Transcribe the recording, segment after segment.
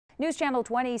News Channel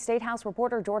 20 State House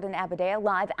reporter Jordan Abadea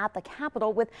live at the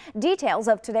Capitol with details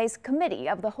of today's Committee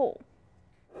of the Whole.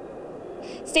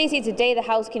 Stacey, today the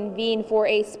House convened for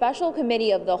a special committee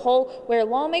of the whole where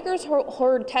lawmakers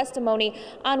heard testimony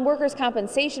on workers'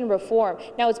 compensation reform.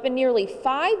 Now, it's been nearly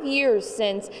 5 years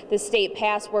since the state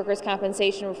passed workers'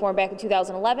 compensation reform back in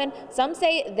 2011. Some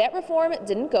say that reform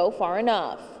didn't go far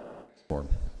enough.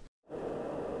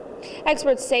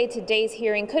 Experts say today's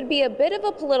hearing could be a bit of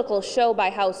a political show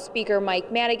by House Speaker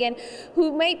Mike Madigan,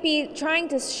 who might be trying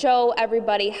to show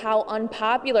everybody how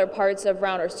unpopular parts of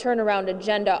Rauner's turnaround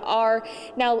agenda are.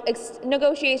 Now,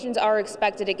 negotiations are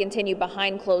expected to continue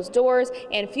behind closed doors,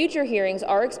 and future hearings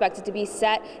are expected to be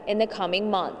set in the coming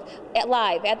month.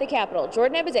 Live at the Capitol,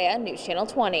 Jordan Abadea, News Channel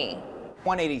 20.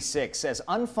 186 says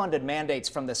unfunded mandates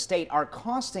from the state are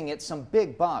costing it some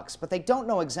big bucks, but they don't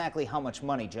know exactly how much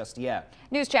money just yet.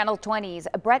 News Channel 20's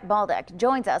Brett Baldeck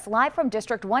joins us live from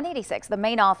District 186, the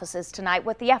main offices tonight,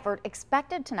 with the effort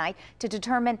expected tonight to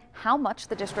determine how much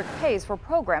the district pays for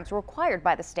programs required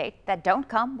by the state that don't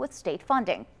come with state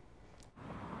funding.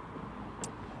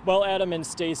 Well, Adam and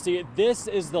Stacey, this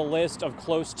is the list of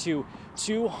close to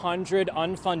 200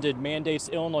 unfunded mandates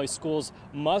Illinois schools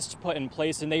must put in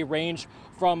place, and they range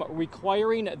from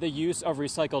requiring the use of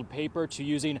recycled paper to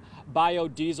using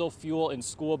biodiesel fuel in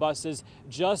school buses.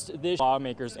 Just this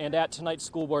lawmakers. And at tonight's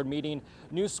school board meeting,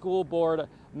 new school board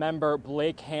member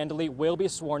Blake Handley will be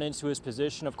sworn into his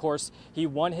position. Of course, he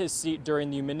won his seat during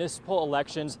the municipal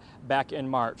elections back in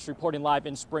March. Reporting live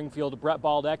in Springfield, Brett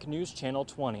Baldeck, News Channel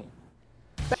 20.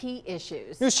 Key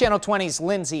issues. News Channel 20's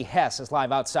Lindsay Hess is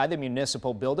live outside the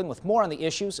municipal building with more on the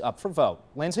issues up for vote.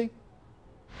 Lindsay?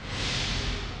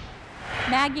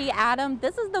 Maggie, Adam,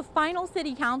 this is the final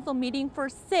city council meeting for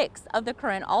 6 of the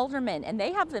current aldermen, and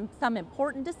they have some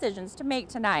important decisions to make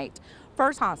tonight.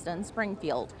 First, Austin,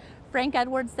 Springfield. Frank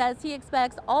Edwards says he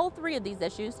expects all 3 of these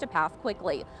issues to pass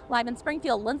quickly. Live in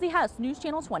Springfield, Lindsay Hess, News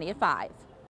Channel 20 at 5.